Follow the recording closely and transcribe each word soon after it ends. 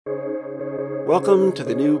Welcome to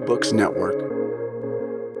the New Books Network.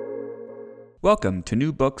 Welcome to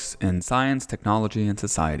New Books in Science, Technology, and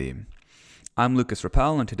Society. I'm Lucas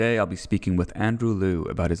Rappel, and today I'll be speaking with Andrew Liu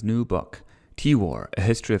about his new book, Tea War, A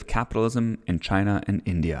History of Capitalism in China and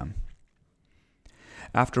India.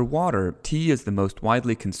 After water, tea is the most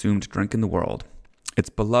widely consumed drink in the world. It's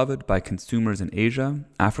beloved by consumers in Asia,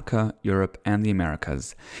 Africa, Europe, and the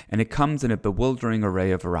Americas, and it comes in a bewildering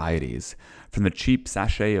array of varieties, from the cheap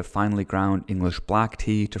sachet of finely ground English black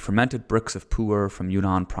tea to fermented bricks of pu'er from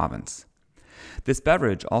Yunnan province. This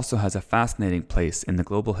beverage also has a fascinating place in the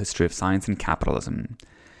global history of science and capitalism.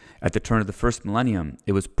 At the turn of the first millennium,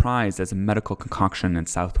 it was prized as a medical concoction in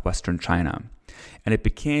southwestern China, and it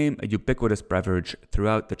became a ubiquitous beverage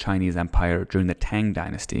throughout the Chinese Empire during the Tang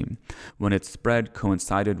Dynasty, when its spread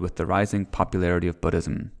coincided with the rising popularity of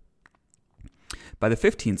Buddhism. By the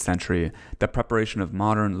 15th century, the preparation of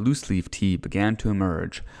modern loose-leaf tea began to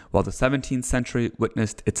emerge, while the 17th century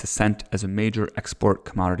witnessed its ascent as a major export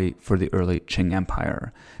commodity for the early Qing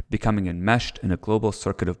Empire, becoming enmeshed in a global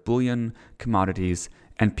circuit of bullion, commodities,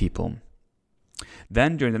 and people.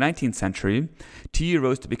 Then, during the 19th century, tea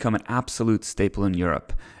rose to become an absolute staple in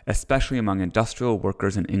Europe, especially among industrial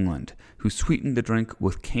workers in England, who sweetened the drink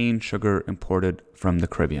with cane sugar imported from the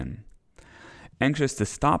Caribbean. Anxious to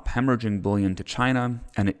stop hemorrhaging bullion to China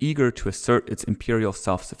and eager to assert its imperial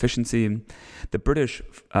self-sufficiency, the British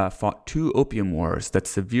fought two opium wars that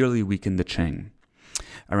severely weakened the Qing.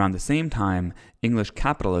 Around the same time, English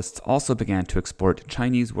capitalists also began to export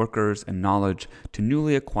Chinese workers and knowledge to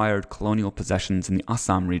newly acquired colonial possessions in the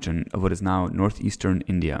Assam region of what is now northeastern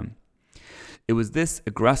India. It was this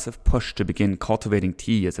aggressive push to begin cultivating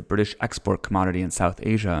tea as a British export commodity in South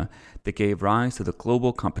Asia that gave rise to the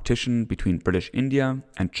global competition between British India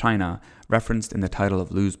and China referenced in the title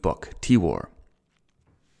of Liu's book, Tea War.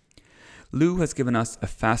 Liu has given us a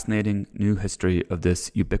fascinating new history of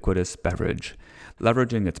this ubiquitous beverage,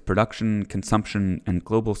 leveraging its production, consumption, and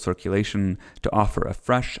global circulation to offer a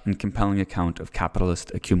fresh and compelling account of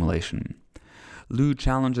capitalist accumulation. Liu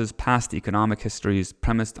challenges past economic histories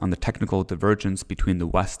premised on the technical divergence between the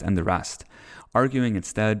West and the rest, arguing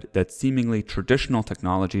instead that seemingly traditional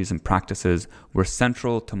technologies and practices were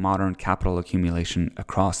central to modern capital accumulation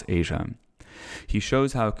across Asia. He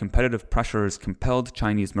shows how competitive pressures compelled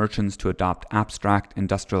Chinese merchants to adopt abstract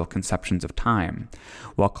industrial conceptions of time,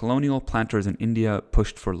 while colonial planters in India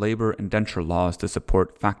pushed for labor indenture laws to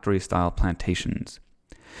support factory-style plantations.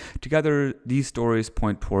 Together, these stories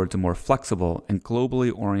point towards a more flexible and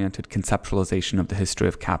globally oriented conceptualization of the history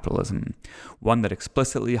of capitalism, one that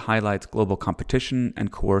explicitly highlights global competition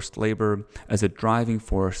and coerced labor as a driving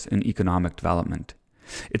force in economic development.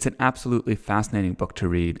 It's an absolutely fascinating book to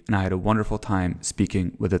read, and I had a wonderful time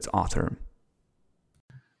speaking with its author.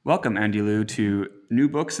 Welcome, Andy Liu, to New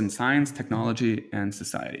Books in Science, Technology, and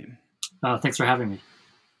Society. Thanks for having me.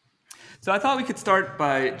 So I thought we could start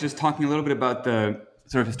by just talking a little bit about the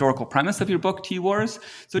sort of historical premise of your book, Tea Wars.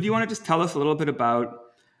 So do you want to just tell us a little bit about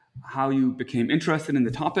how you became interested in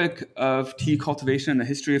the topic of tea cultivation, the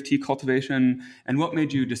history of tea cultivation, and what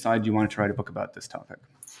made you decide you wanted to write a book about this topic?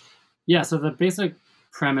 Yeah, so the basic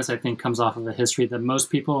premise, I think, comes off of a history that most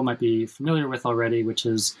people might be familiar with already, which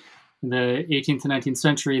is in the 18th to 19th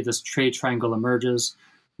century, this trade triangle emerges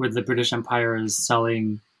where the British Empire is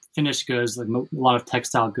selling finished goods, like a lot of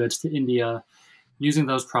textile goods, to India, using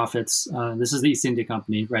those profits, this is the East India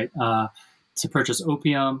Company, right, to purchase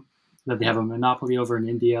opium that they have a monopoly over in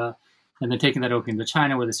India, and then taking that opium to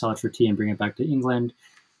China where they sell it for tea and bring it back to England.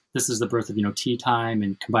 This is the birth of, tea time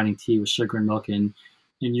and combining tea with sugar and milk in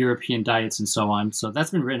European diets and so on. So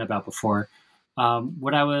that's been written about before.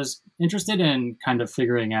 What I was interested in kind of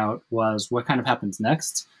figuring out was what kind of happens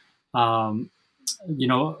next. I'd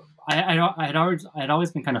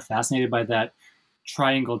always been kind of fascinated by that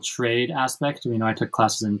triangle trade aspect. I took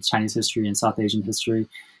classes in Chinese history and South Asian history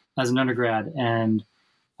as an undergrad, and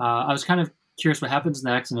I was kind of curious what happens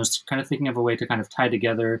next, and I was kind of thinking of a way to kind of tie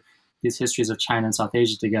together these histories of China and South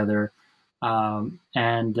Asia together. I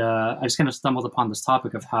just kind of stumbled upon this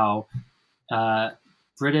topic of how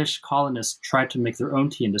British colonists tried to make their own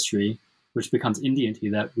tea industry, which becomes Indian tea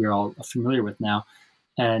that we're all familiar with now.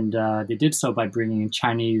 And they did so by bringing in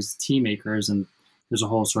Chinese tea makers. And there's a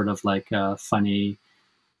whole sort of like funny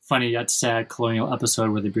yet sad colonial episode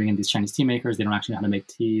where they bring in these Chinese tea makers. They don't actually know how to make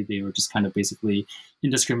tea. They were just kind of basically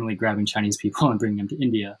indiscriminately grabbing Chinese people and bringing them to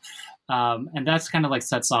India. And that's kind of like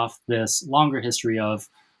sets off this longer history of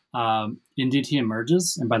Indian tea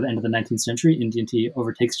emerges, and by the end of the 19th century, Indian tea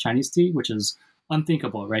overtakes Chinese tea, which is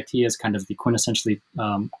unthinkable, right? Tea is kind of the quintessentially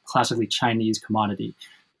classically Chinese commodity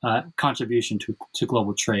contribution to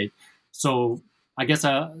global trade. So I guess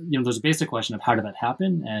there's a basic question of how did that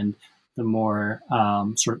happen, and the more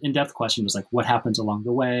sort of in-depth question is like what happens along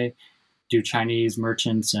the way. Do Chinese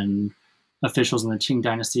merchants and officials in the Qing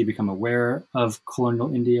dynasty become aware of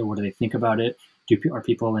colonial India? What do they think about it? Are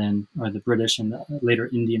people or the British and the later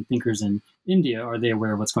Indian thinkers in India, are they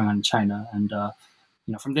aware of what's going on in China? And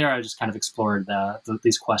from there, I just kind of explored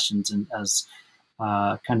these questions and as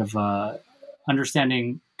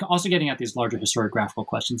understanding, also getting at these larger historiographical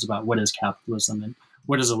questions about what is capitalism and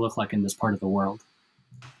what does it look like in this part of the world.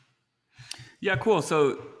 Yeah, cool.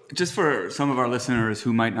 So just for some of our listeners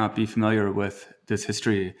who might not be familiar with this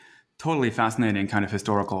history, totally fascinating kind of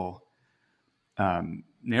historical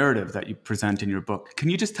narrative that you present in your book. Can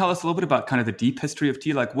you just tell us a little bit about kind of the deep history of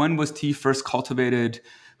tea? Like when was tea first cultivated?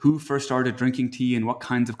 Who first started drinking tea in what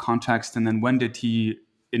kinds of context? And then when did tea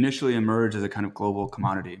initially emerge as a kind of global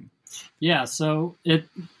commodity? Yeah, so it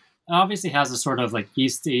obviously has a sort of like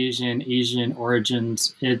East Asian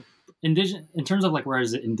origins. In terms of like where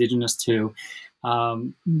is it indigenous to,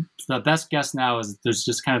 the best guess now is there's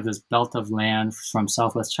just kind of this belt of land from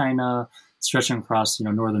southwest China stretching across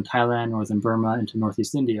northern Thailand, northern Burma into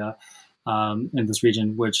northeast India, in this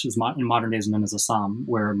region, which is in modern days known as Assam,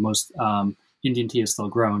 where most Indian tea is still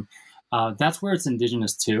grown. That's where it's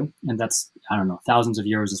indigenous to, and that's, I don't know, thousands of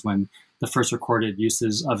years is when the first recorded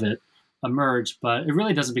uses of it emerge, but it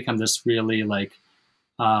really doesn't become this really like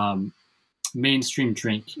mainstream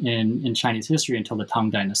drink in Chinese history until the Tang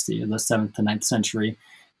Dynasty in the 7th to 9th century.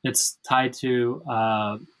 It's tied to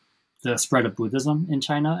the spread of Buddhism in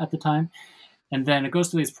China at the time. And then it goes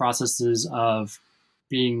through these processes of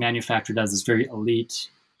being manufactured as this very elite,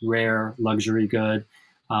 rare, luxury good.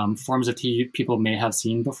 Forms of tea people may have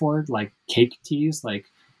seen before, like cake teas, like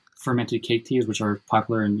fermented cake teas, which are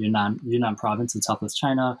popular in Yunnan province in southwest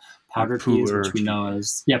China, powdered teas, which we know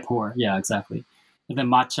as, pu'er, yeah, exactly. And then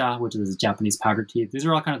matcha, which is Japanese powdered tea. These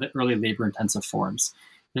are all kind of the early labor-intensive forms.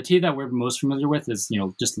 The tea that we're most familiar with is,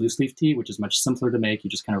 just loose leaf tea, which is much simpler to make. You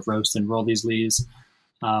just kind of roast and roll these leaves.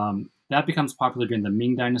 That becomes popular during the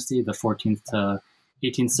Ming Dynasty, the 14th to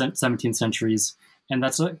 18th, 17th centuries. And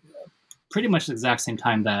that's pretty much the exact same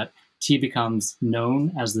time that tea becomes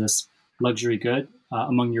known as this luxury good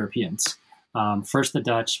among Europeans. First the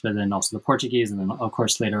Dutch, but then also the Portuguese, and then, of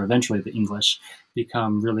course, later, eventually the English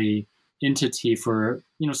become really into tea for,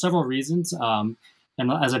 several reasons. And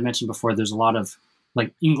as I mentioned before, there's a lot of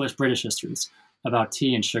like English-British histories about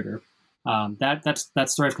tea and sugar. That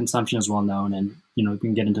story of consumption is well known, and we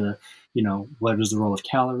can get into what is the role of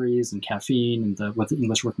calories and caffeine and what the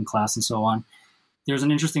English working class and so on. There's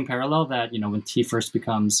an interesting parallel that when tea first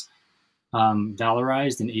becomes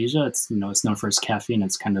valorized in Asia, it's known for its caffeine,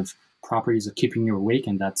 its kind of properties of keeping you awake,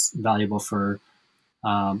 and that's valuable for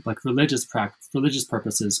like religious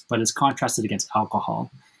purposes, but it's contrasted against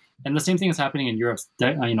alcohol. And the same thing is happening in Europe,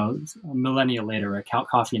 a millennia later, right?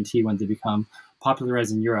 Coffee and tea, when they become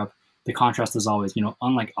popularized in Europe, the contrast is always,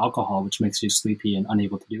 unlike alcohol, which makes you sleepy and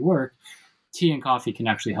unable to do work, tea and coffee can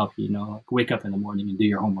actually help you, like wake up in the morning and do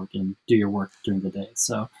your homework and do your work during the day.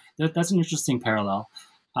 So that's an interesting parallel.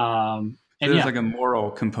 And there's like a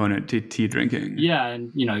moral component to tea drinking. Yeah,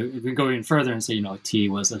 and if we go even further and say tea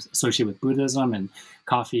was associated with Buddhism, and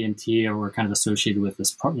coffee and tea were kind of associated with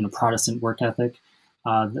this Protestant work ethic.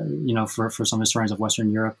 For some historians of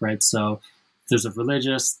Western Europe, right? So there's a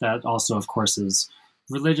religious that also, of course, is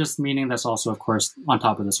religious meaning. That's also, of course, on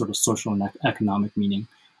top of the sort of social and economic meaning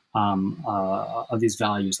of these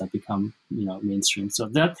values that become mainstream. So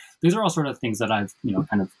these are all sort of things that I've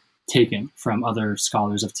kind of taken from other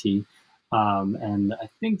scholars of tea. And I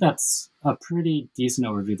think that's a pretty decent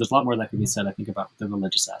overview. There's a lot more that could be said, I think, about the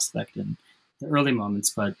religious aspect in the early moments,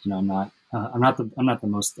 but I'm not the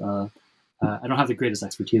most. I don't have the greatest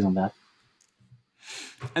expertise on that.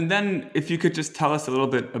 And then, if you could just tell us a little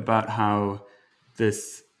bit about how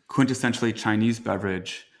this quintessentially Chinese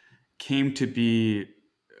beverage came to be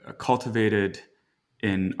cultivated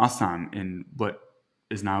in Assam, in what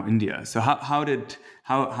is now India. So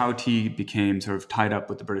how tea became sort of tied up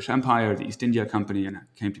with the British Empire, the East India Company, and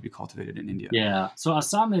came to be cultivated in India? Yeah. So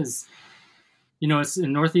Assam is, it's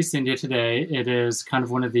in northeast India today. It is kind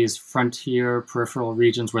of one of these frontier peripheral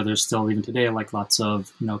regions where there's still, even today, like lots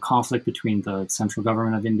of, conflict between the central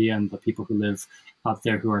government of India and the people who live out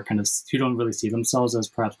there who don't really see themselves as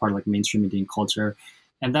perhaps part of like mainstream Indian culture.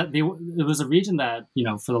 And that it was a region that,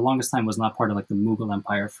 for the longest time was not part of like the Mughal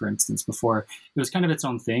Empire, for instance. Before, it was kind of its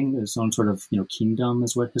own thing, its own sort of, kingdom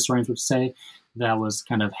is what historians would say, that was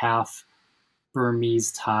kind of half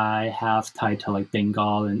Burmese Thai, half tied to like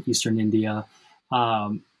Bengal and Eastern India.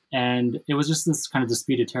 And it was just this kind of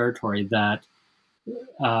disputed territory that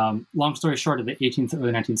long story short, in the 18th,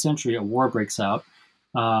 early 19th century, a war breaks out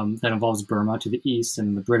that involves Burma to the east,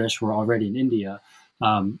 and the British were already in India.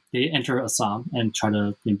 They enter Assam and try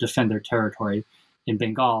to defend their territory in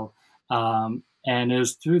Bengal. And it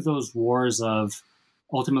was through those wars of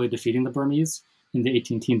ultimately defeating the Burmese in the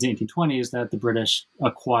 18 teens and 1820s that the British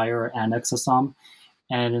acquire or annex Assam.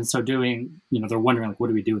 And in so doing, they're wondering, like, what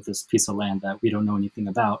do we do with this piece of land that we don't know anything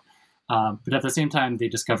about? But at the same time, they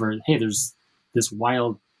discover, hey, there's this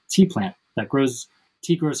wild tea plant that grows,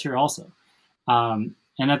 tea grows here also. And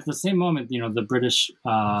at the same moment, the British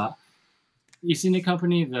East India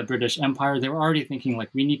Company, the British Empire, they were already thinking, like,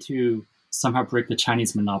 we need to somehow break the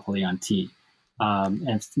Chinese monopoly on tea.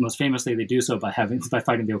 And most famously, they do so by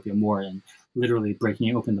fighting the Opium War and literally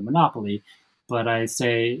breaking open the monopoly. But I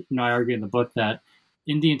argue in the book that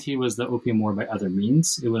Indian tea was the Opium War by other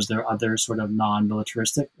means. It was their other sort of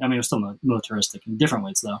non-militaristic. I mean, it was still militaristic in different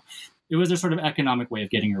ways, though. It was their sort of economic way of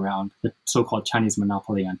getting around the so-called Chinese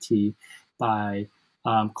monopoly on tea by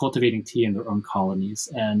cultivating tea in their own colonies.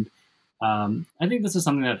 And I think this is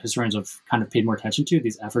something that historians have kind of paid more attention to,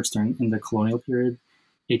 these efforts in the colonial period,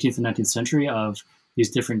 18th and 19th century, of these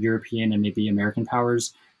different European and maybe American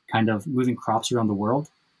powers kind of moving crops around the world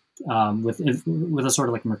with a sort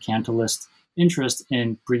of like mercantilist interest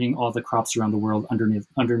in bringing all the crops around the world underneath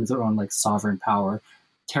their own like sovereign power,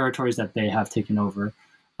 territories that they have taken over.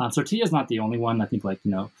 So tea is not the only one. I think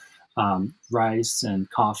rice and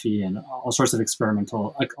coffee and all sorts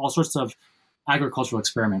of agricultural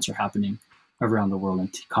experiments are happening around the world,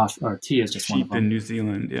 and tea is just sheep one of them. In New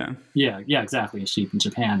Zealand, yeah, exactly. Sheep in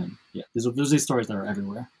Japan, and there's these stories that are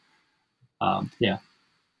everywhere.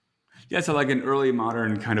 So like an early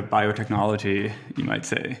modern kind of biotechnology, you might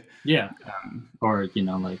say. Or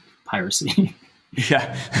like piracy.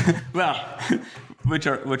 Well, which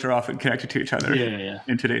are often connected to each other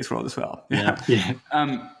in today's world as well.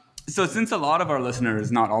 So since a lot of our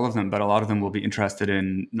listeners, not all of them, but a lot of them will be interested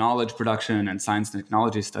in knowledge production and science and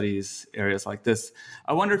technology studies, areas like this,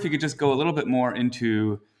 I wonder if you could just go a little bit more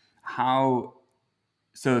into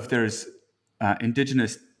if there's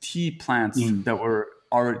indigenous tea plants that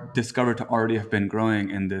are discovered to already have been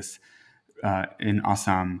growing in in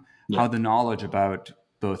Assam, how the knowledge about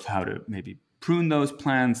both how to maybe prune those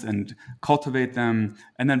plants and cultivate them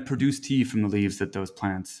and then produce tea from the leaves that those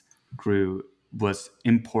plants grew was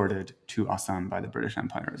imported to Assam by the British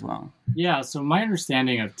Empire as well. Yeah, so my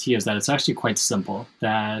understanding of tea is that it's actually quite simple,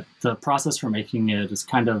 that the process for making it is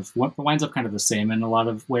winds up kind of the same in a lot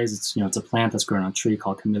of ways. It's a plant that's grown on a tree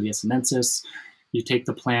called Camellia sinensis. You take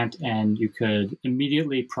the plant and you could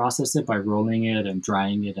immediately process it by rolling it and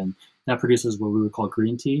drying it, and that produces what we would call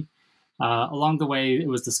green tea. Along the way, it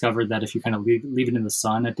was discovered that if you kind of leave it in the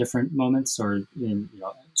sun at different moments, or in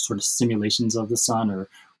sort of simulations of the sun, or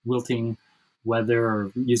wilting weather,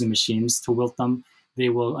 or using machines to wilt them, they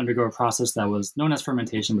will undergo a process that was known as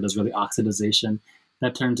fermentation, but is really oxidization.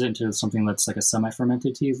 That turns into something that's like a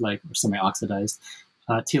semi-fermented tea, or semi-oxidized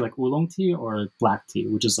tea, like oolong tea or black tea,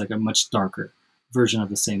 which is like a much darker version of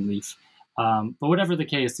the same leaf. But whatever the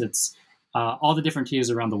case, it's all the different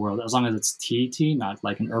teas around the world, as long as it's tea, not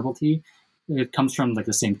like an herbal tea, it comes from like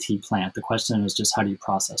the same tea plant. The question is just how do you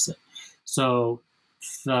process it? So,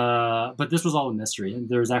 but this was all a mystery.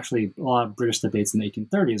 There was actually a lot of British debates in the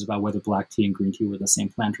 1830s about whether black tea and green tea were the same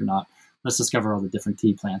plant or not. Let's discover all the different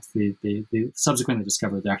tea plants. They subsequently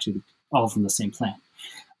discovered they're actually all from the same plant.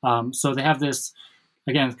 So they have this,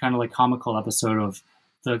 again, kind of like comical episode of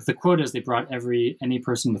the quote is they brought any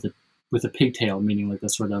person with a pigtail, meaning like the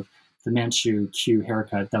sort of the Manchu Q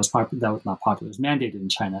haircut that was not popular. It was mandated in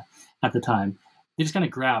China at the time. They just kind of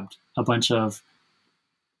grabbed a bunch of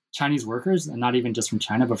Chinese workers, and not even just from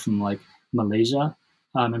China, but from like Malaysia,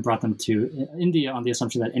 and brought them to India on the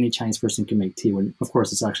assumption that any Chinese person can make tea. When of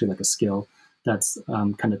course it's actually like a skill that's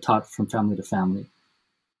kind of taught from family to family.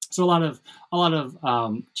 So a lot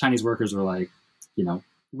of Chinese workers were like,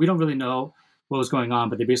 we don't really know what was going on,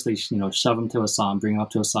 but they basically, shove them to Assam, bring them up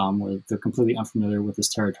to Assam, where they're completely unfamiliar with this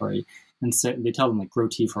territory, and they tell them like, grow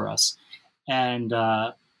tea for us. And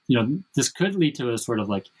this could lead to a sort of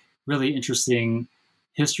like really interesting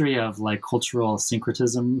history of like cultural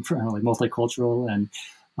syncretism, like multicultural and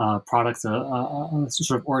products, a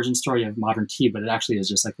sort of origin story of modern tea. But it actually is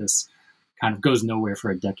just like this kind of goes nowhere for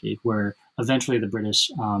a decade, where eventually the British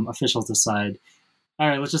officials decide, all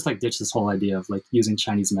right, let's just like ditch this whole idea of like using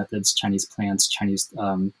Chinese methods, Chinese plants, Chinese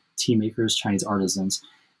tea makers, Chinese artisans.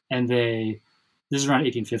 And this is around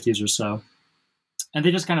 1850s or so. And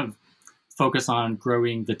they just kind of focus on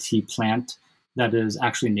growing the tea plant that is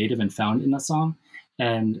actually native and found in Assam.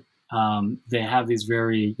 And they have these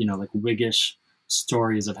very, like Whiggish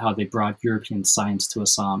stories of how they brought European science to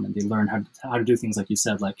Assam, and they learned how to do things like you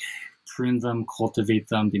said, like prune them, cultivate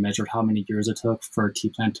them. They measured how many years it took for a tea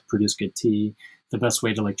plant to produce good tea, the best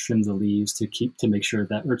way to like trim the leaves to make sure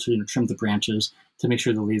that, or to trim the branches to make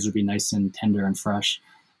sure the leaves would be nice and tender and fresh,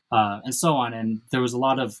 and so on. And there was a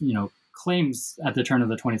lot of claims at the turn of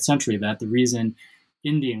the 20th century that the reason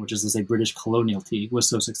Indian, which is to say British colonial tea, was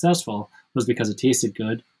so successful was because it tasted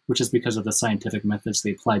good, which is because of the scientific methods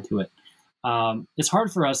they applied to it. It's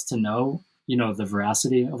hard for us to know, the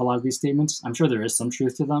veracity of a lot of these statements. I'm sure there is some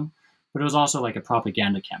truth to them, but it was also like a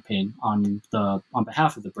propaganda campaign on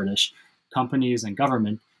behalf of the British companies and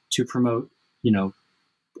government to promote,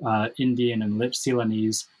 Indian and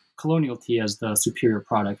Ceylonese colonial tea as the superior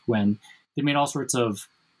product, when they made all sorts of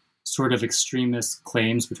sort of extremist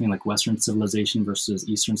claims between like Western civilization versus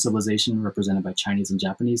Eastern civilization, represented by Chinese and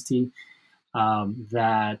Japanese tea,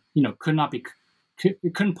 that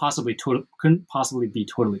couldn't possibly be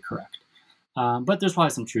totally correct. But there's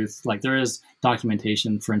probably some truth. Like there is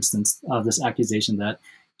documentation, for instance, of this accusation that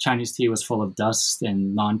Chinese tea was full of dust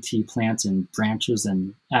and non-tea plants and branches,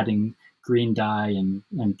 and adding green dye and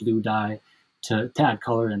blue dye to add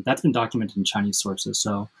color, and that's been documented in Chinese sources.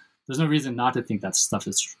 So there's no reason not to think that stuff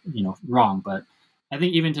is wrong. But I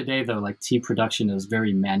think even today, though, like tea production is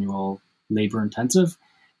very manual, labor intensive,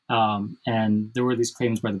 and there were these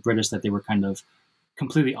claims by the British that they were kind of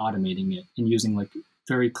completely automating it and using like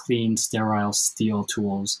very clean, sterile steel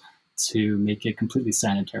tools to make it completely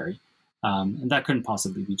sanitary, and that couldn't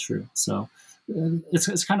possibly be true. So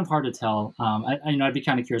it's kind of hard to tell. I'd be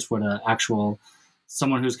kind of curious what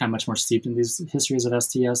someone who's kind of much more steeped in these histories of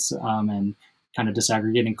STS and kind of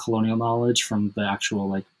disaggregating colonial knowledge from the actual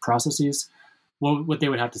like processes, what they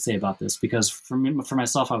would have to say about this. Because for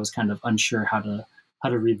myself, I was kind of unsure how to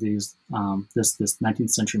read these this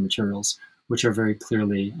 19th century materials, which are very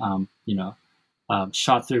clearly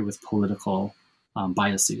shot through with political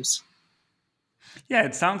biases. Yeah,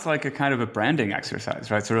 it sounds like a kind of a branding exercise,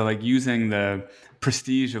 right? Sort of like using the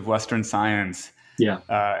prestige of Western science,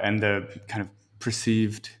 and the kind of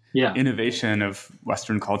perceived innovation of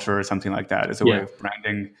Western culture or something like that as a way of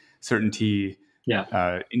branding certain tea,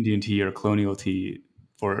 Indian tea or colonial tea,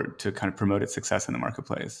 to kind of promote its success in the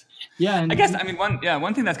marketplace. Yeah, and I guess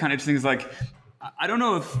one thing that's kind of interesting is like, I don't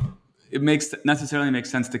know if it necessarily makes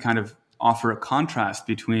sense to kind of offer a contrast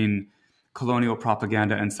between colonial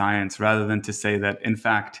propaganda and science, rather than to say that in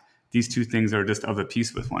fact these two things are just of a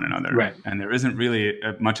piece with one another, right? And there isn't really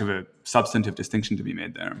much of a substantive distinction to be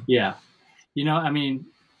made there. Yeah,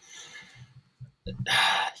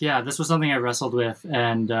 this was something I wrestled with,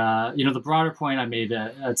 and the broader point I made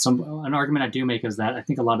an argument I do make is that I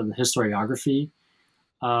think a lot of the historiography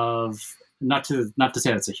of not to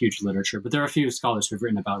say that's a huge literature, but there are a few scholars who've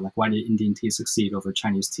written about like why did Indian tea succeed over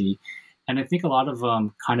Chinese tea, and I think a lot of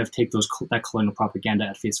them kind of take that colonial propaganda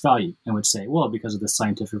at face value and would say, well, because of the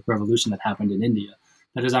scientific revolution that happened in India.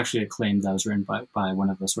 That is actually a claim that was written by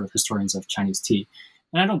one of the sort of historians of Chinese tea.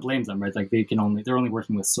 And I don't blame them, right? Like they're only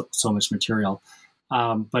working with so much material.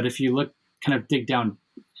 But if you dig down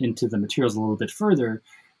into the materials a little bit further,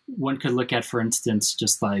 one could look at, for instance,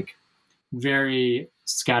 just like very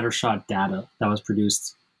scattershot data that was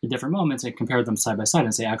produced at different moments and compare them side by side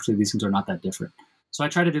and say, actually, these things are not that different. So I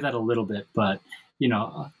try to do that a little bit, but,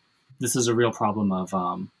 this is a real problem of,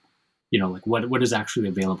 like what is actually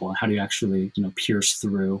available and how do you actually, pierce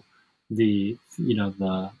through the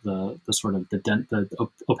sort of the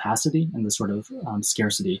opacity and the sort of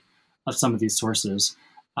scarcity of some of these sources.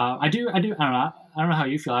 I don't know how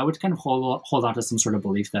you feel. I would kind of hold on to some sort of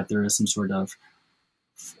belief that there is some sort of,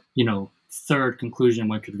 third conclusion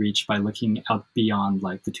one could reach by looking out beyond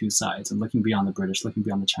like the two sides and looking beyond the British, looking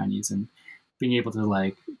beyond the Chinese, and being able to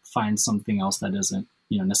like find something else that isn't,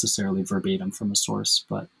 necessarily verbatim from a source.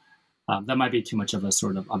 But that might be too much of a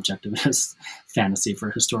sort of objectivist fantasy for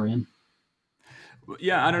a historian.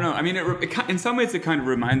 Yeah, I don't know. I mean, in some ways, it kind of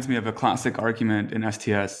reminds me of a classic argument in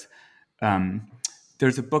STS.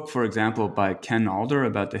 There's a book, for example, by Ken Alder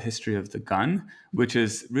about the history of the gun, which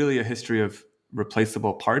is really a history of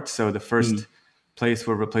replaceable parts. So the first place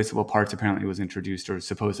where replaceable parts apparently was introduced or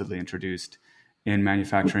supposedly introduced in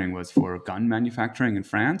manufacturing was for gun manufacturing in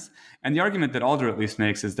France. And the argument that Alder at least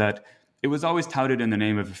makes is that it was always touted in the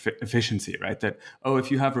name of efficiency, right? That, if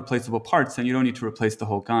you have replaceable parts, then you don't need to replace the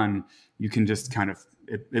whole gun. You can just kind of,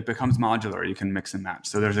 it becomes modular. You can mix and match.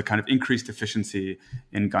 So there's a kind of increased efficiency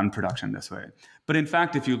in gun production this way. But in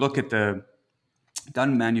fact, if you look at the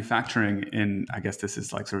gun manufacturing in, I guess this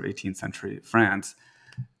is like sort of 18th century France,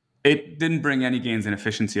 it didn't bring any gains in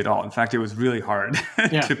efficiency at all. In fact, it was really hard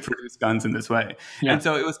Yeah. to produce guns in this way. Yeah. And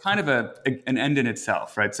so it was kind of an end in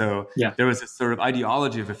itself, right? So Yeah. there was this sort of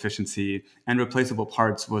ideology of efficiency, and replaceable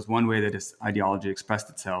parts was one way that this ideology expressed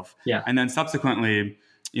itself. Yeah. And then subsequently,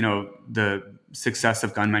 the success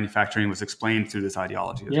of gun manufacturing was explained through this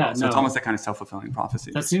ideology as well. So it's almost a kind of self-fulfilling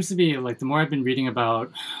prophecy. That seems to be like the more I've been reading about,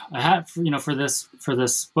 I had, for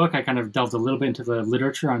this book, I kind of delved a little bit into the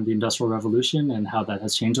literature on the Industrial Revolution and how that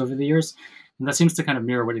has changed over the years. And that seems to kind of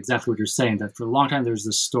mirror exactly what you're saying, that for a long time, there's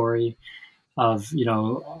this story of,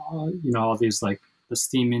 all these like the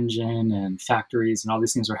steam engine and factories and all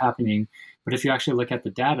these things are happening. But if you actually look at the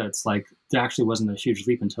data, it's like there actually wasn't a huge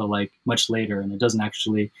leap until like much later. And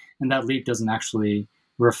that leap doesn't actually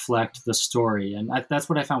reflect the story. And that's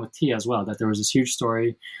what I found with tea as well, that there was this huge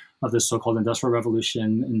story of the so-called Industrial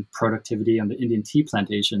Revolution and productivity on the Indian tea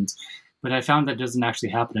plantations. But I found that doesn't actually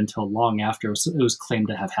happen until long after it was claimed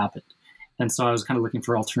to have happened. And so I was kind of looking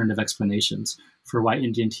for alternative explanations for why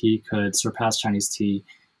Indian tea could surpass Chinese tea.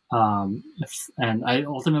 And I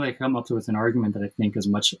ultimately come up with an argument that I think is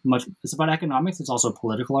much, it's about economics. It's also a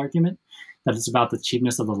political argument, that it's about the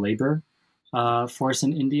cheapness of the labor force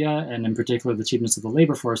in India, and in particular, the cheapness of the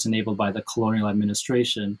labor force enabled by the colonial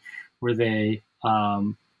administration, where they,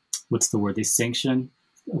 they sanction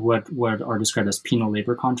what are described as penal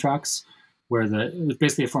labor contracts, where it was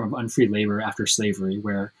basically a form of unfree labor after slavery,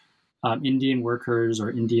 where Indian workers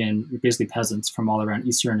or basically peasants from all around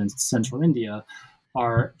Eastern and Central India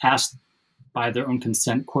are asked by their own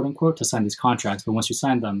consent, quote unquote, to sign these contracts. But once you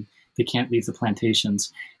sign them, they can't leave the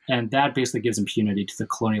plantations. And that basically gives impunity to the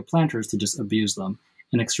colonial planters to just abuse them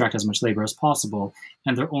and extract as much labor as possible.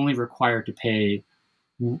 And they're only required to pay,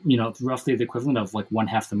 roughly the equivalent of like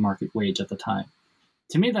 1/2 the market wage at the time.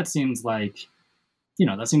 To me, that seems like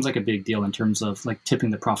a big deal in terms of like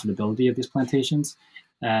tipping the profitability of these plantations.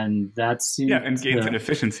 And that seems and gains in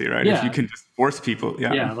efficiency, right? Yeah. If you can just force people,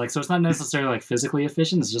 so it's not necessarily like physically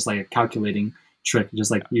efficient. It's just like a calculating trick.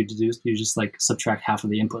 Just like you just like subtract half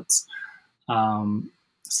of the inputs.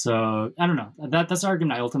 So I don't know. That's the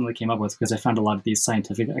argument I ultimately came up with, because I found a lot of these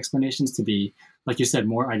scientific explanations to be, like you said,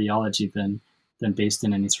 more ideology than based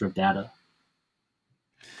in any sort of data.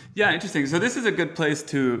 Yeah, interesting. So this is a good place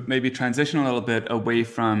to maybe transition a little bit away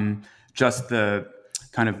from just the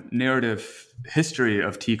kind of narrative history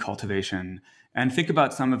of tea cultivation and think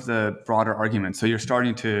about some of the broader arguments. So you're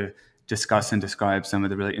starting to discuss and describe some of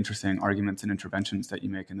the really interesting arguments and interventions that you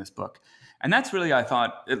make in this book. And that's really, I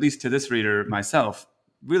thought, at least to this reader myself,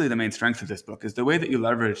 really the main strength of this book is the way that you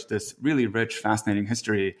leverage this really rich, fascinating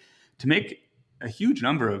history to make a huge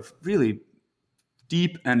number of really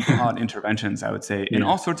deep and broad interventions, I would say, in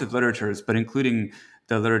all sorts of literatures, but including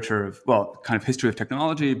the literature of, kind of history of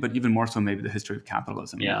technology, but even more so maybe the history of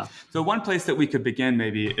capitalism. Yeah. So one place that we could begin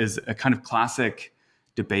maybe is a kind of classic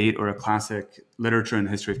debate or a classic literature in the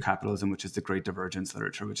history of capitalism, which is the Great Divergence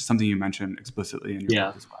literature, which is something you mentioned explicitly in your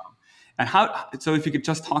book as well. And so if you could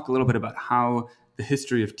just talk a little bit about how the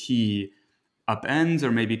history of tea upends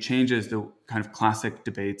or maybe changes the kind of classic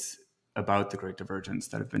debates about the Great Divergence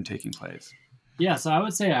that have been taking place. Yeah, so I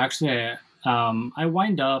would say actually, I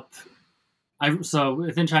wind up. So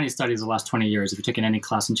within Chinese studies, the last 20 years, if you've taken any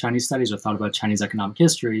class in Chinese studies or thought about Chinese economic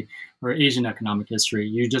history or Asian economic history,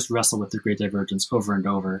 you just wrestle with the Great Divergence over and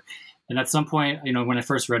over. And at some point, when I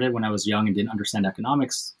first read it when I was young and didn't understand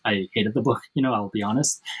economics, I hated the book. I'll be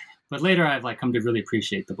honest. But later, I've come to really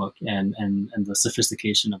appreciate the book and the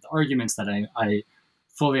sophistication of the arguments that I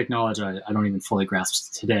fully acknowledge. I don't even fully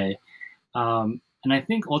grasp today. And I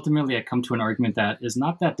think ultimately I come to an argument that is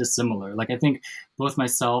not that dissimilar. Like I think both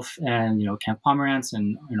myself and Camp Pomerantz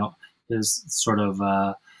and his sort of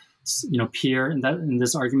peer in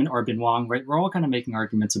this argument, Arbin Wang, right? We're all kind of making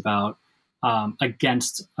arguments about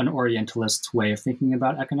against an Orientalist way of thinking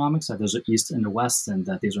about economics. That there's an East and a West, and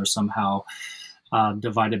that these are somehow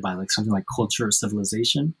divided by something like culture or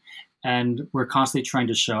civilization. And I'm constantly trying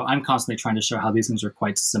to show how these things are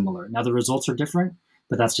quite similar. Now the results are different,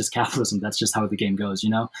 but that's just capitalism. That's just how the game goes,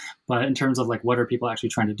 But in terms of what are people actually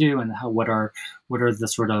trying to do, and what are the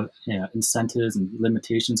sort of incentives and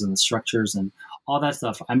limitations and the structures and all that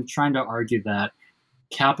stuff, I'm trying to argue that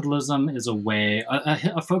capitalism is a way,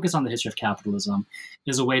 a focus on the history of capitalism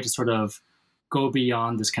is a way to sort of go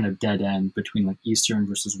beyond this kind of dead end between Eastern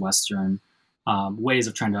versus Western ways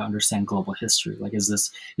of trying to understand global history. Is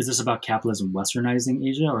this about capitalism westernizing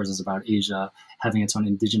Asia, or is this about Asia having its own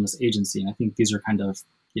indigenous agency? And I think these are kind of,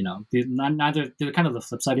 they're kind of the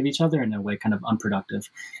flip side of each other, and in a way kind of unproductive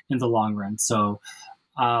in the long run. So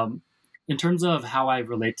in terms of how I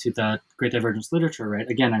relate to the Great Divergence literature, right,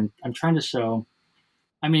 again, I'm trying to show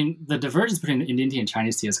I mean, the divergence between the Indian tea and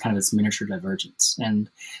Chinese tea is kind of this miniature divergence,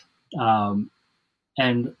 um,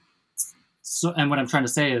 and and what I'm trying to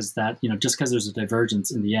say is that, just because there's a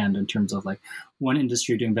divergence in the end in terms of like one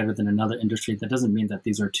industry doing better than another industry, that doesn't mean that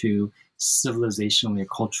these are two civilizationally or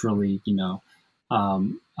culturally,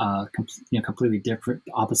 completely different,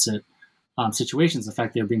 opposite situations. In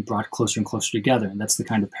fact, they're being brought closer and closer together, and that's the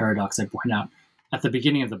kind of paradox I point out at the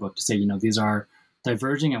beginning of the book to say, these are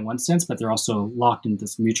diverging in one sense, but they're also locked in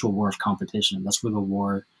this mutual war of competition. That's where the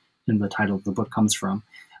war in the title of the book comes from.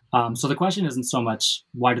 So the question isn't so much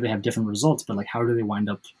why do they have different results, but like how do they wind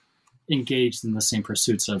up engaged in the same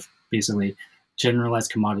pursuits of basically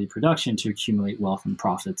generalized commodity production to accumulate wealth and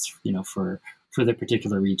profits, for the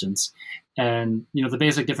particular regions. And the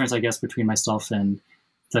basic difference, I guess, between myself and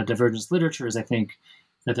the divergence literature is, I think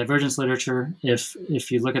the divergence literature,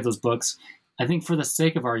 if you look at those books, I think for the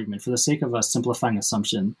sake of argument, for the sake of a simplifying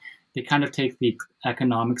assumption, they kind of take the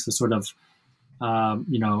economics as sort of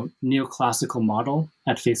neoclassical model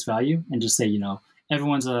at face value and just say,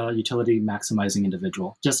 everyone's a utility maximizing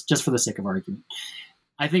individual, just for the sake of argument.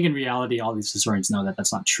 I think in reality, all these historians know that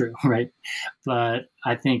that's not true, right? But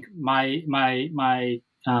I think my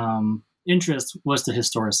interest was to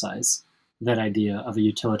historicize that idea of a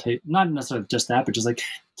utility, not necessarily just that, but just like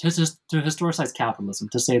to historicize capitalism,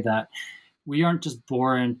 to say that we aren't just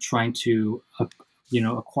born trying to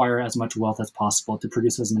acquire as much wealth as possible, to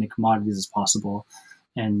produce as many commodities as possible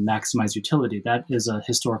and maximize utility. That is a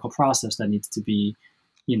historical process that needs to be,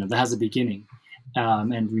 that has a beginning.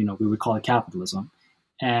 And, we would call it capitalism.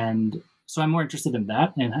 And so I'm more interested in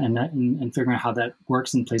that and figuring out how that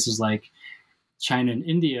works in places like China and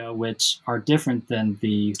India, which are different than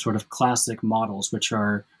the sort of classic models, which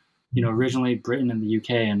are, originally Britain and the UK.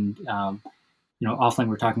 And, offline we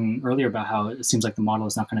were talking earlier about how it seems like the model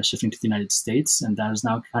is now kind of shifting to the United States, and that has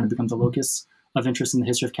now kind of become the locus of interest in the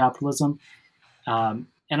history of capitalism. And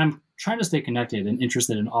I'm trying to stay connected and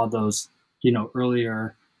interested in all those,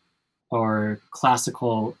 earlier or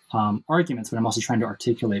classical arguments, but I'm also trying to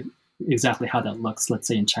articulate exactly how that looks, let's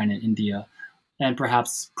say in China and India, and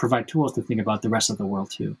perhaps provide tools to think about the rest of the world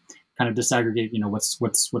too. Kind of disaggregate,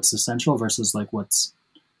 what's essential versus like what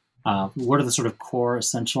are the sort of core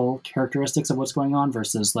essential characteristics of what's going on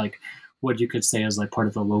versus like what you could say is like part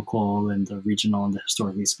of the local and the regional and the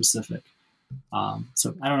historically specific.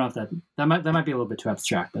 So I don't know if that might be a little bit too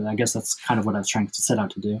abstract, but I guess that's kind of what I was trying to set out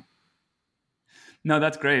to do. No,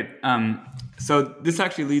 that's great. So this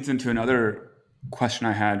actually leads into another question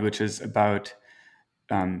I had, which is about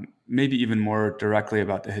maybe even more directly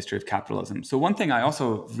about the history of capitalism. So one thing I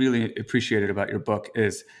also really appreciated about your book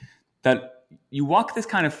is that you walk this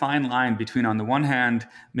kind of fine line between, on the one hand,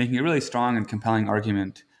 making a really strong and compelling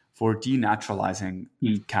argument for denaturalizing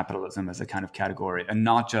capitalism as a kind of category, and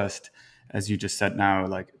not just, as you just said now,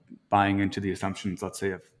 like buying into the assumptions, let's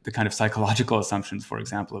say, of the kind of psychological assumptions, for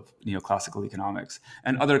example, of neoclassical economics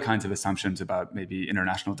and other kinds of assumptions about maybe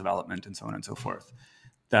international development and so on and so forth,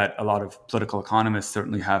 that a lot of political economists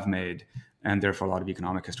certainly have made, and therefore a lot of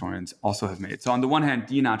economic historians also have made. So on the one hand,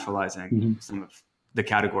 denaturalizing some of the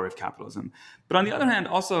category of capitalism. But on the other hand,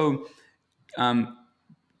 also,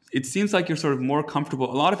 it seems like you're sort of more comfortable.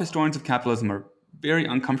 A lot of historians of capitalism are very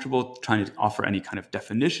uncomfortable trying to offer any kind of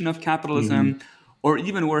definition of capitalism, or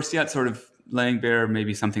even worse yet, sort of laying bare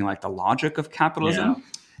maybe something like the logic of capitalism. Yeah.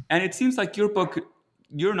 And it seems like your book,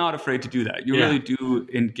 you're not afraid to do that. You really do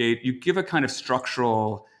engage. You give a kind of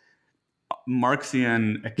structural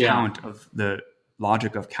Marxian account of the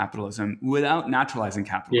logic of capitalism without naturalizing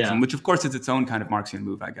capitalism, which of course is its own kind of Marxian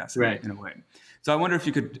move, I guess, in a way. So I wonder if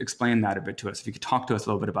you could explain that a bit to us, if you could talk to us a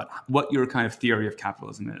little bit about what your kind of theory of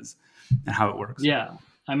capitalism is and how it works. Yeah.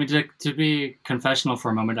 I mean, to be confessional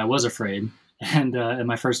for a moment, I was afraid. And in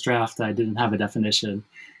my first draft, I didn't have a definition.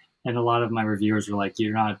 And a lot of my reviewers were like,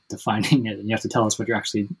 you're not defining it, and you have to tell us what you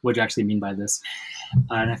actually mean by this.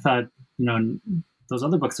 And I thought, those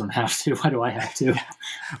other books don't have to. Why do I have to?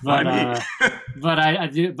 But I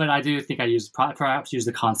do think I perhaps use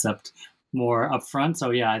the concept more upfront.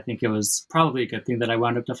 So yeah, I think it was probably a good thing that I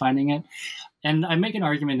wound up defining it. And I make an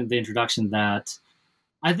argument in the introduction that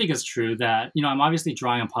I think is true, that I'm obviously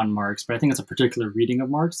drawing upon Marx, but I think it's a particular reading of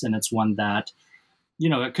Marx, and it's one that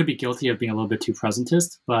it could be guilty of being a little bit too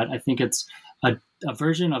presentist. But I think it's a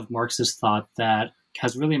version of Marxist thought that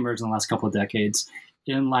has really emerged in the last couple of decades,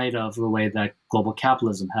 in light of the way that global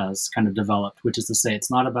capitalism has kind of developed, which is to say it's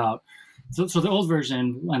not about, so the old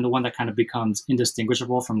version, and the one that kind of becomes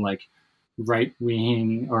indistinguishable from like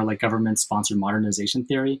right-wing or like government-sponsored modernization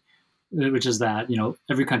theory, which is that,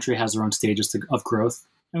 every country has their own stages of growth,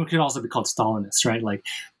 and it could also be called Stalinist, right? Like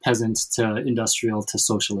peasants to industrial to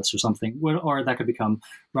socialist or something, or that could become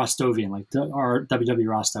Rostovian, like or W.W.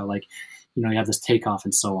 Rostow, like you have this takeoff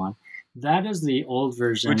and so on. That is the old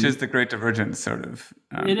version, which is the Great Divergence, sort of.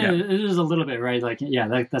 It is a little bit, right? Like,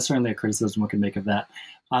 yeah, that's certainly a criticism one can make of that,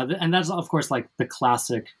 and that's of course like the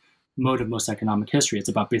classic mode of most economic history. It's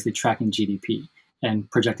about basically tracking GDP and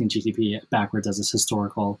projecting GDP backwards as this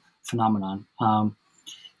historical phenomenon,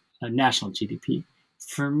 national GDP.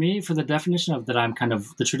 For me, for the definition of that, I'm kind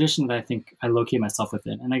of the tradition that I think I locate myself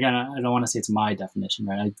within. And again, I don't want to say it's my definition,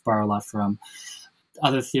 right? I borrow a lot from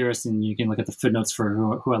other theorists, and you can look at the footnotes for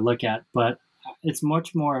who I look at. But it's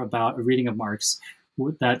much more about a reading of Marx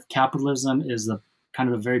that capitalism is a kind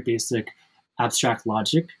of a very basic abstract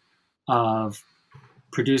logic of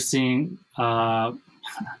producing. I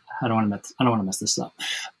don't want to mess this up.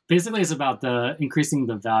 Basically, it's about increasing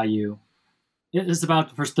the value. It's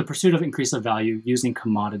about the pursuit of increase of value using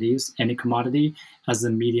commodities, any commodity, as the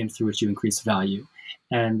medium through which you increase value.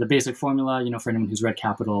 And the basic formula, for anyone who's read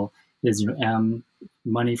Capital, is M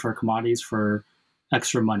money for commodities for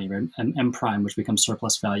extra money, right? M prime, which becomes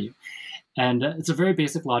surplus value. And it's a very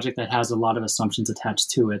basic logic that has a lot of assumptions attached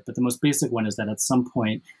to it. But the most basic one is that at some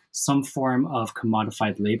point, some form of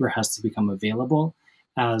commodified labor has to become available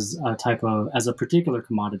as a particular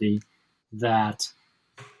commodity that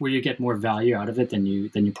where you get more value out of it than you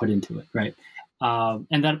put into it, right?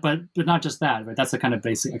 And that, but not just that, right? That's the kind of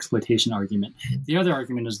basic exploitation argument. The other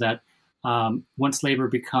argument is that once labor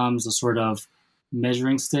becomes a sort of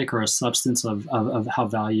measuring stick or a substance of how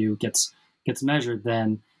value gets measured,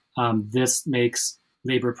 then this makes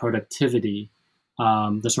labor productivity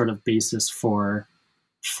the sort of basis for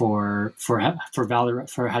value,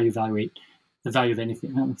 for how you evaluate the value of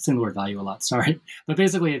anything. I'm saying the word value a lot, sorry. But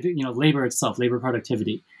basically, labor itself, labor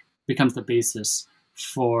productivity becomes the basis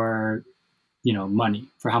for, money,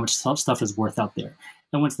 for how much stuff is worth out there.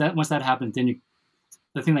 And once that happens, then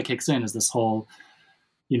the thing that kicks in is this whole,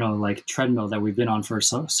 like treadmill that we've been on for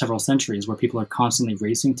several centuries, where people are constantly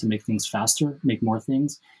racing to make things faster, make more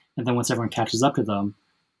things. And then once everyone catches up to them,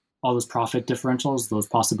 all those profit differentials, those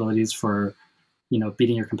possibilities for,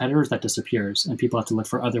 beating your competitors, that disappears. And people have to look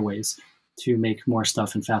for other ways to make more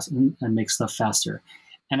stuff and make stuff faster.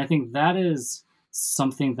 And I think that is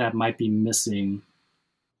something that might be missing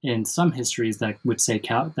in some histories that would say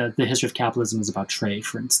that the history of capitalism is about trade,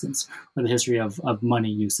 for instance, or the history of money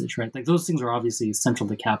usage, right? Like those things are obviously central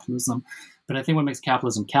to capitalism. But I think what makes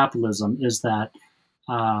capitalism is that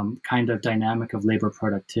kind of dynamic of labor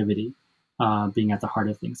productivity being at the heart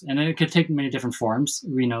of things. And it could take many different forms.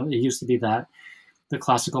 It used to be that the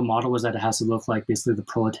classical model was that it has to look like basically the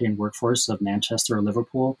proletarian workforce of Manchester or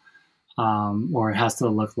Liverpool, or it has to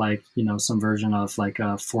look like some version of like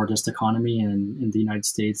a Fordist economy in the United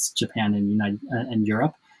States, Japan, and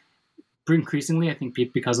Europe. But increasingly, I think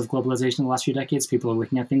because of globalization in the last few decades, people are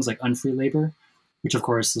looking at things like unfree labor, which of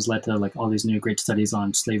course has led to like all these new great studies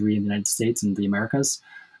on slavery in the United States and the Americas.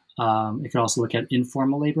 It could also look at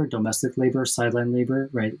informal labor, domestic labor, sideline labor,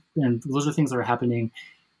 right? And those are things that are happening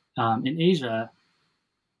in Asia.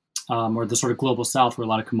 Or the sort of global south where a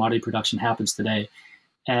lot of commodity production happens today.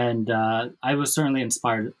 And I was certainly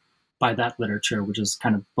inspired by that literature, which is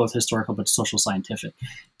kind of both historical but social scientific,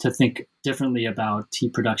 to think differently about tea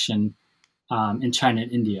production in China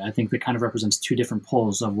and India. I think that kind of represents two different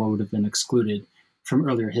poles of what would have been excluded from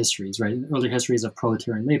earlier histories, right? Earlier histories of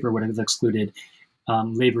proletarian labor would have excluded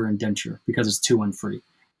labor indenture because it's too unfree.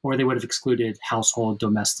 Or they would have excluded household,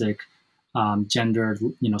 domestic, gendered,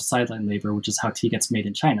 sideline labor, which is how tea gets made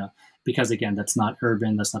in China, because again, that's not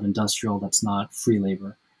urban, that's not industrial, that's not free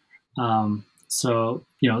labor. So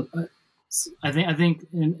I think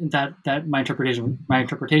in that my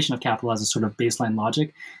interpretation of capital as a sort of baseline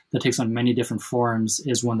logic that takes on many different forms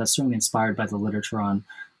is one that's certainly inspired by the literature on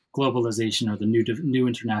globalization or the new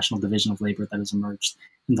international division of labor that has emerged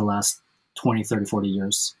in the last 20, 30, 40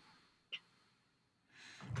 years.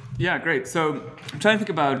 Yeah, great. So I'm trying to think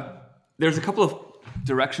about. There's a couple of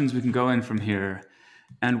directions we can go in from here.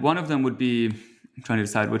 And one of them would be, I'm trying to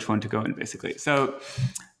decide which one to go in, basically. So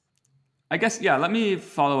I guess, let me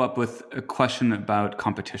follow up with a question about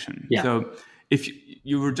competition. Yeah. So if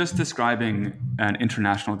you were just describing an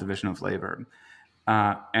international division of labor,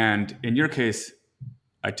 and in your case,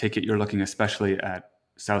 I take it you're looking especially at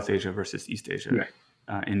South Asia versus East Asia,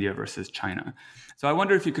 right. India versus China. So I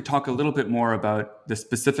wonder if you could talk a little bit more about the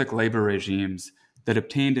specific labor regimes that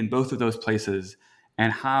obtained in both of those places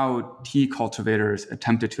and how tea cultivators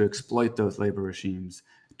attempted to exploit those labor regimes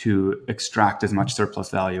to extract as much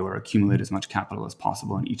surplus value or accumulate as much capital as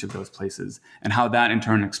possible in each of those places, and how that in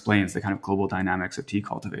turn explains the kind of global dynamics of tea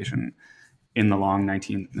cultivation in the long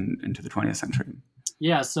 19th and into the 20th century?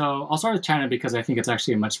 Yeah, so I'll start with China because I think it's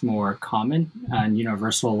actually a much more common and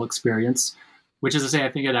universal experience, which is to say, I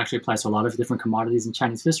think it actually applies to a lot of different commodities in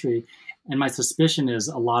Chinese history. And my suspicion is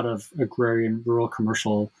a lot of agrarian, rural,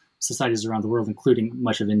 commercial societies around the world, including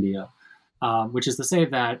much of India, which is to say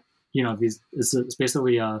that, it's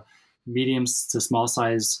basically a medium to small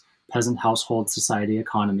size peasant household society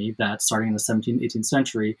economy that starting in the 17th, 18th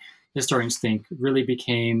century, historians think really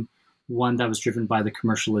became one that was driven by the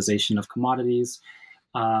commercialization of commodities.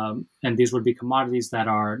 And these would be commodities that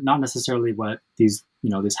are not necessarily what these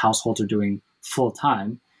households are doing full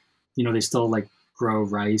time. They still like grow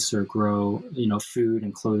rice or grow, food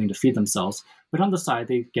and clothing to feed themselves. But on the side,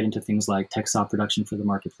 they get into things like textile production for the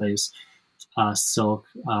marketplace, silk,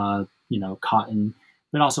 cotton,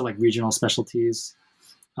 but also like regional specialties,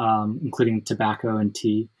 including tobacco and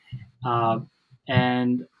tea.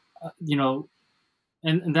 And, you know,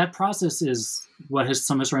 and that process is what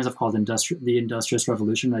some historians have called the Industrious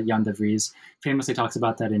Revolution. That Jan de Vries famously talks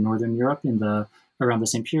about that in Northern Europe around the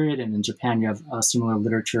same period, and in Japan you have similar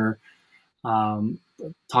literature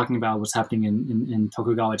talking about what's happening in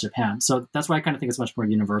Tokugawa, Japan. So that's why I kind of think it's much more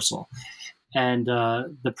universal. And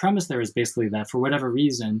the premise there is basically that for whatever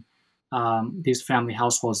reason, these family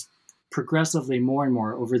households progressively more and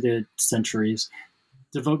more over the centuries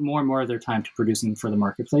devote more and more of their time to producing for the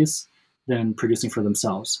marketplace than producing for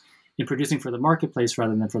themselves. In producing for the marketplace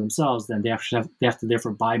rather than for themselves, then they have to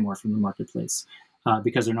therefore buy more from the marketplace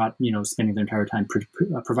because they're not spending their entire time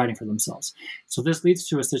providing for themselves. So this leads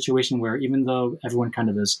to a situation where even though everyone kind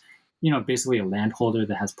of is basically a landholder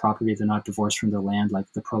that has property, they're not divorced from their land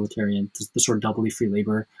like the proletarian, the sort of doubly free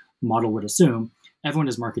labor model would assume. Everyone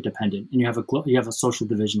is market dependent, and you have a social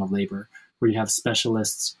division of labor where you have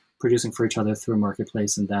specialists producing for each other through a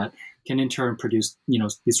marketplace, and that can in turn produce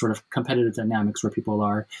these sort of competitive dynamics where people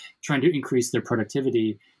are trying to increase their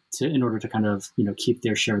productivity in order to kind of keep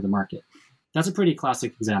their share of the market. That's a pretty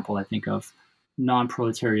classic example, I think, of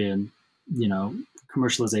non-proletarian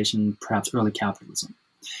commercialization, perhaps early capitalism.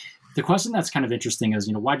 The question that's kind of interesting is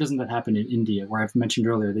why doesn't that happen in India, where I've mentioned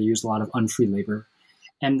earlier they use a lot of unfree labor.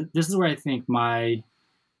 And this is where I think my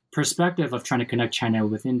perspective of trying to connect China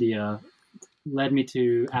with India led me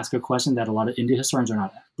to ask a question that a lot of India historians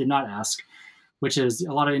did not ask, which is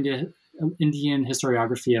a lot of Indian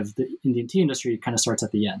historiography of the Indian tea industry kind of starts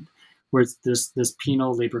at the end, where this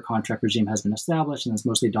penal labor contract regime has been established, and there's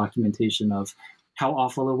mostly documentation of how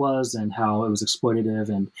awful it was and how it was exploitative,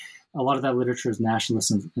 and a lot of that literature is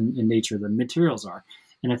nationalist in nature. The materials are.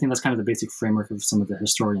 And I think that's kind of the basic framework of some of the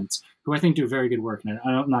historians, who I think do very good work. And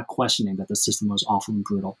I'm not questioning that the system was awful and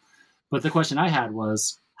brutal. But the question I had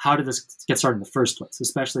was, how did this get started in the first place?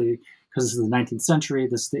 Especially because this is the 19th century.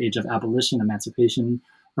 This is the age of abolition, emancipation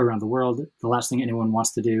around the world. The last thing anyone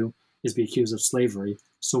wants to do is be accused of slavery.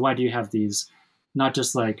 So why do you have these, not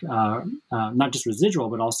just residual,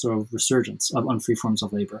 but also resurgence of unfree forms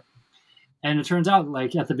of labor? And it turns out,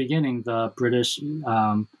 like at the beginning, the British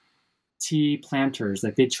tea planters,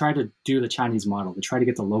 like they try to do the Chinese model. They try to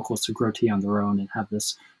get the locals to grow tea on their own and have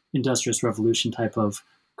this industrious revolution type of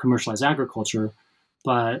commercialized agriculture.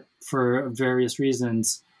 But for various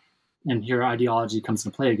reasons, and here ideology comes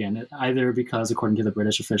into play again, either because, according to the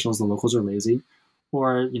British officials, the locals are lazy,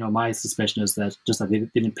 or my suspicion is that just that they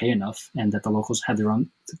didn't pay enough, and that the locals had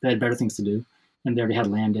they had better things to do, and they already had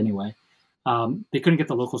land anyway. They couldn't get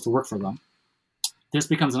the locals to work for them. This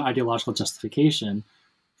becomes an ideological justification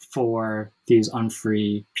for these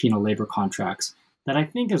unfree penal labor contracts that I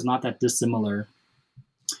think is not that dissimilar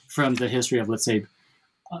from the history of, let's say,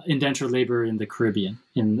 indentured labor in the Caribbean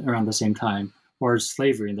around the same time, or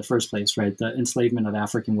slavery in the first place, right? The enslavement of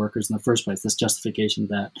African workers in the first place, this justification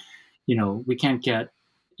that, we can't get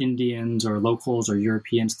Indians or locals or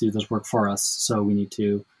Europeans to do this work for us, so we need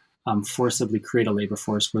to forcibly create a labor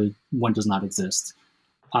force where one does not exist.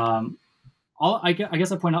 I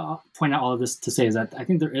guess I point out all of this to say is that I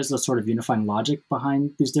think there is a sort of unifying logic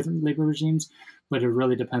behind these different labor regimes, but it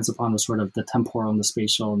really depends upon the sort of the temporal and the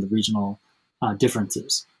spatial and the regional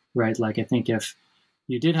differences, right? Like I think if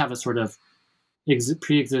you did have a sort of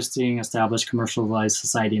pre-existing established commercialized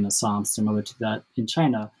society in Assam similar to that in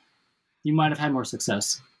China, you might have had more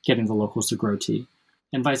success getting the locals to grow tea.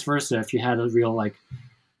 And vice versa, if you had a real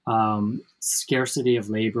scarcity of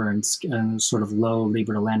labor and sort of low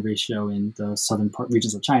labor to land ratio in the southern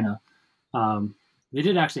regions of China. They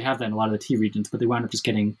did actually have that in a lot of the tea regions, but they wound up just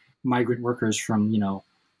getting migrant workers from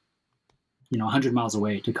 100 miles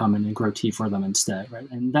away to come in and grow tea for them instead, right?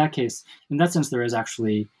 In that case, in that sense, there is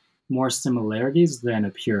actually more similarities than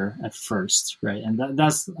appear at first, right? And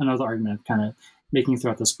that's another argument I'm kind of making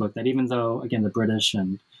throughout this book, that even though, again, the British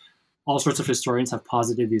and all sorts of historians have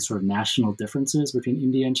posited these sort of national differences between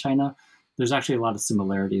India and China, there's actually a lot of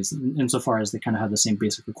similarities insofar as they kind of have the same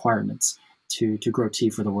basic requirements to grow tea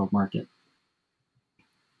for the world market.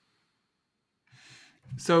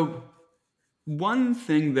 So one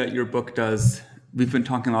thing that your book does, we've been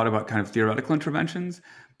talking a lot about kind of theoretical interventions,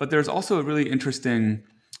 but there's also a really interesting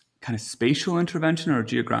kind of spatial intervention or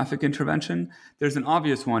geographic intervention. There's an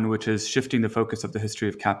obvious one, which is shifting the focus of the history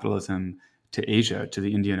of capitalism to Asia, to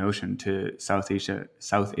the Indian Ocean, to South Asia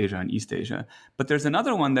and East Asia. But there's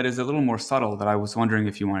another one that is a little more subtle that I was wondering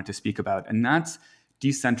if you wanted to speak about, and that's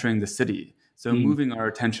decentering the city. So moving our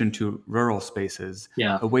attention to rural spaces,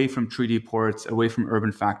 away from treaty ports, away from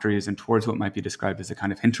urban factories, and towards what might be described as a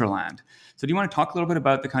kind of hinterland. So do you want to talk a little bit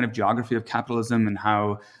about the kind of geography of capitalism and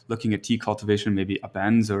how looking at tea cultivation maybe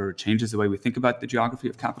upends or changes the way we think about the geography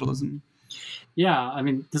of capitalism? Yeah, I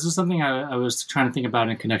mean, this is something I was trying to think about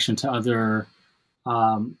in connection to other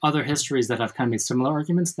histories that have kind of made similar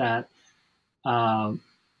arguments that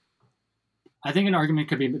I think an argument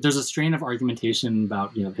could be, there's a strain of argumentation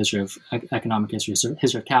about, history of economic history,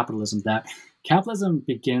 history of capitalism, that capitalism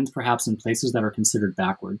begins perhaps in places that are considered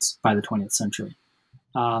backwards by the 20th century.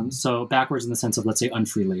 So backwards in the sense of, let's say,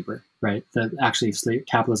 unfree labor, right? That actually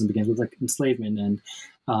capitalism begins with like enslavement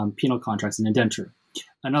and penal contracts and indenture.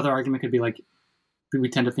 Another argument could be like, we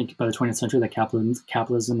tend to think by the 20th century that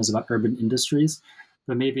capitalism is about urban industries,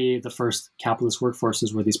 but maybe the first capitalist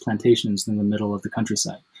workforces were these plantations in the middle of the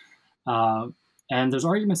countryside. And there's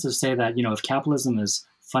arguments to say that, if capitalism is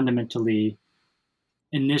fundamentally,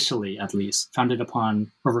 initially at least, founded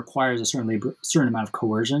upon or requires a certain amount of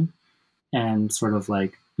coercion and sort of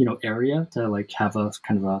like, area to like have a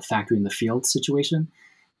kind of a factory in the field situation,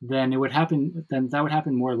 then that would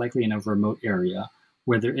happen more likely in a remote area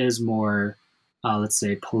where there is more, let's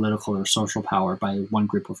say, political or social power by one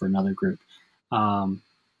group over another group.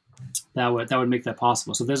 That would make that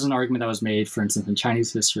possible. So there's an argument that was made, for instance, in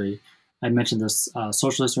Chinese history. I mentioned this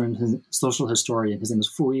social historian. His name is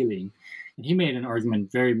Fu Yiling, and he made an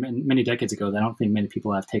argument many decades ago that I don't think many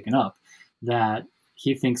people have taken up. That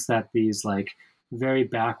he thinks that these like very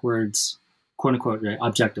backwards, quote unquote, right,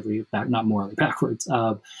 objectively not morally backwards,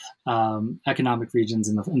 economic regions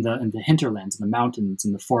in the hinterlands, in the mountains,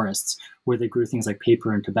 in the forests, where they grew things like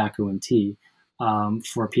paper and tobacco and tea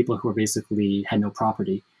for people who basically had no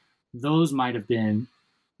property. Those might have been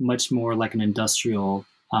much more like an industrial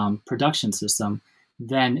production system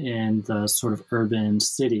than in the sort of urban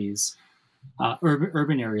cities,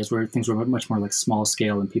 urban areas where things were much more like small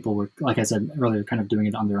scale and people were, like I said earlier, kind of doing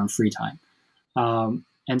it on their own free time.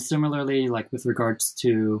 And similarly, like with regards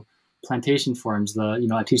to plantation farms,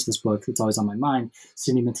 I teach this book, it's always on my mind,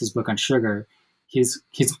 Sidney Mintz's book on sugar. He's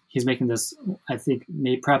making this, I think,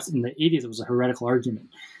 perhaps in the 80s, it was a heretical argument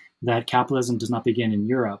that capitalism does not begin in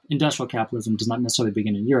Europe. Industrial capitalism does not necessarily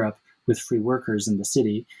begin in Europe with free workers in the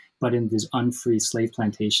city, but in these unfree slave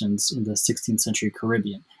plantations in the 16th century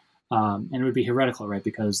Caribbean. And it would be heretical, right?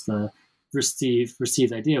 Because the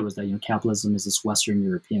received idea was that, capitalism is this Western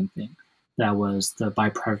European thing that was the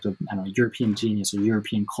byproduct of, European genius or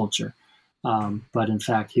European culture. But in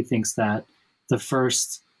fact, he thinks that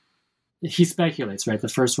he speculates, right? The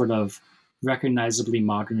first sort of recognizably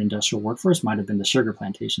modern industrial workforce might have been the sugar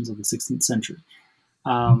plantations of the 16th century.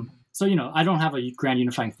 So, I don't have a grand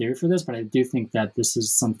unifying theory for this, but I do think that this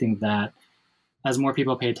is something that, as more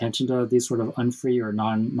people pay attention to these sort of unfree or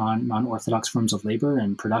non-orthodox forms of labor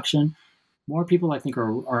and production, more people, I think,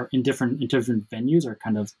 are in different venues are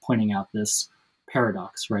kind of pointing out this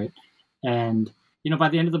paradox, right? And, by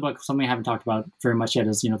the end of the book, something I haven't talked about very much yet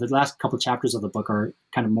is, the last couple of chapters of the book are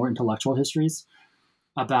kind of more intellectual histories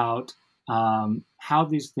about how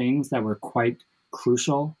these things that were quite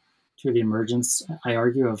crucial to the emergence, I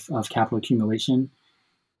argue, of capital accumulation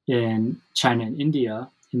in China and India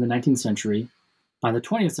in the 19th century, by the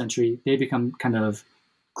 20th century, they become kind of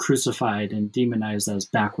crucified and demonized as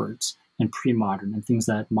backwards and pre-modern and things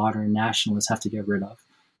that modern nationalists have to get rid of.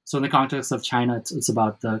 So in the context of China, it's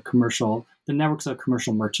about the networks of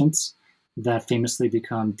commercial merchants that famously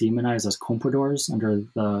become demonized as compradors under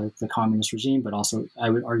the communist regime, but also, I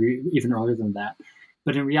would argue, even earlier than that.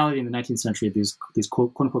 But in reality, in the 19th century, these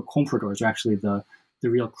quote unquote compradors are actually the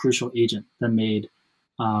real crucial agent that made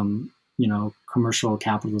commercial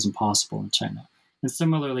capitalism possible in China. And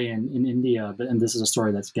similarly in India, and this is a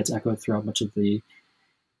story that gets echoed throughout much of the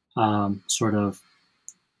sort of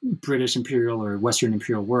British imperial or Western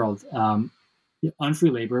imperial world, unfree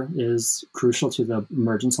labor is crucial to the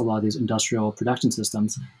emergence of a lot of these industrial production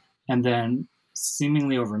systems. And then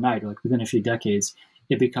seemingly overnight, like within a few decades,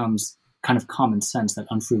 it becomes kind of common sense that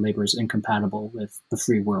unfree labor is incompatible with the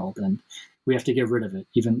free world. And we have to get rid of it.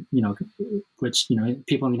 Even, which,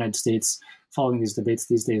 people in the United States following these debates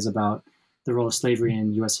these days about the role of slavery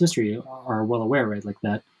in U.S. history are well aware, right? Like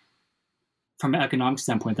that, from an economic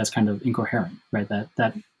standpoint, that's kind of incoherent, right? That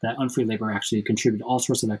unfree labor actually contributed all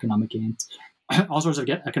sorts of economic gains, all sorts of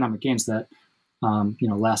economic gains that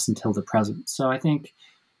last until the present. So I think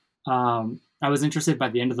I was interested by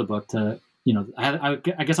the end of the book to, I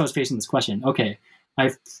guess I was facing this question. Okay,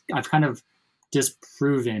 I've kind of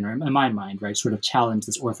disproven, or in my mind, right, sort of challenged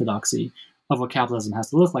this orthodoxy of what capitalism has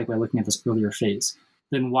to look like by looking at this earlier phase.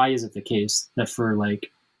 Then why is it the case that for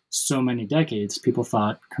like so many decades, people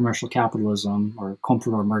thought commercial capitalism or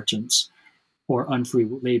comprador merchants or unfree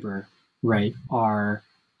labor, right, are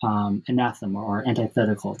anathema or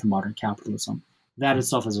antithetical to modern capitalism? That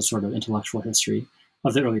itself is a sort of intellectual history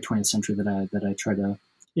of the early 20th century that I try to,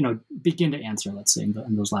 begin to answer, let's say,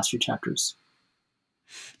 in those last few chapters.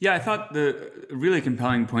 Yeah, I thought the really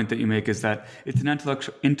compelling point that you make is that it's an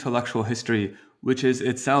intellectual history, which is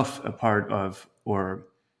itself a part of, or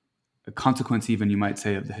a consequence even, you might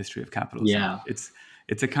say, of the history of capitalism. Yeah. It's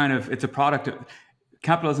a product of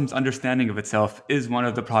capitalism's understanding of itself is one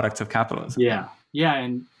of the products of capitalism.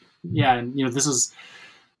 And this is,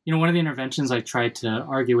 one of the interventions I tried to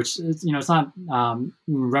argue, which is, it's not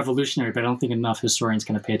revolutionary, but I don't think enough historians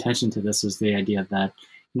kind of pay attention to this, is the idea that,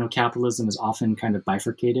 capitalism is often kind of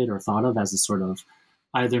bifurcated or thought of as a sort of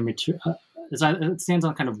either it stands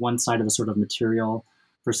on kind of one side of the sort of material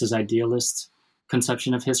versus idealist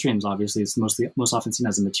conception of history, and obviously it's most often seen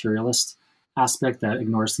as a materialist aspect that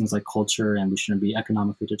ignores things like culture, and we shouldn't be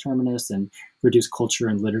economically determinist and reduce culture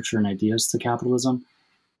and literature and ideas to capitalism.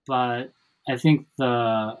 But I think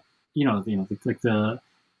the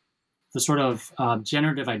sort of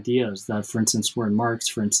generative ideas that, for instance, were in Marx,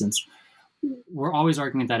 for instance, we're always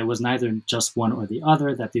arguing that it was neither just one or the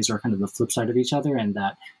other, that these are kind of the flip side of each other, and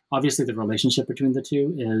that obviously the relationship between the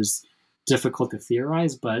two is difficult to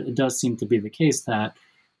theorize, but it does seem to be the case that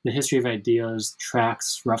the history of ideas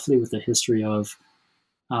tracks roughly with the history of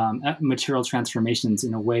material transformations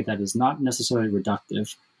in a way that is not necessarily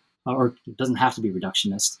reductive, or doesn't have to be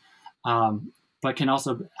reductionist, but can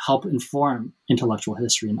also help inform intellectual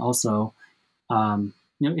history, and also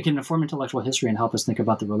it can inform intellectual history and help us think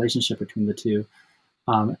about the relationship between the two,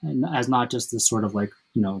 and as not just this sort of like,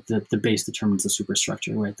 the base determines the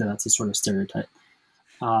superstructure, right? That's a sort of stereotype.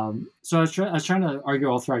 So I was trying to argue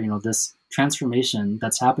all throughout, this transformation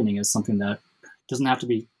that's happening is something that doesn't have to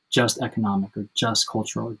be just economic or just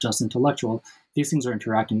cultural or just intellectual. These things are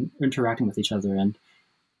interacting with each other, and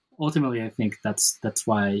ultimately, I think that's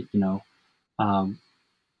why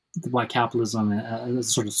why capitalism as a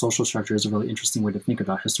sort of social structure is a really interesting way to think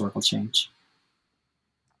about historical change.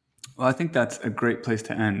 Well, I think that's a great place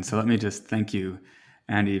to end. So let me just thank you,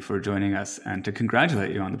 Andy, for joining us, and to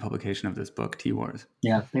congratulate you on the publication of this book, Tea Wars.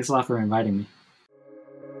 Yeah, thanks a lot for inviting me.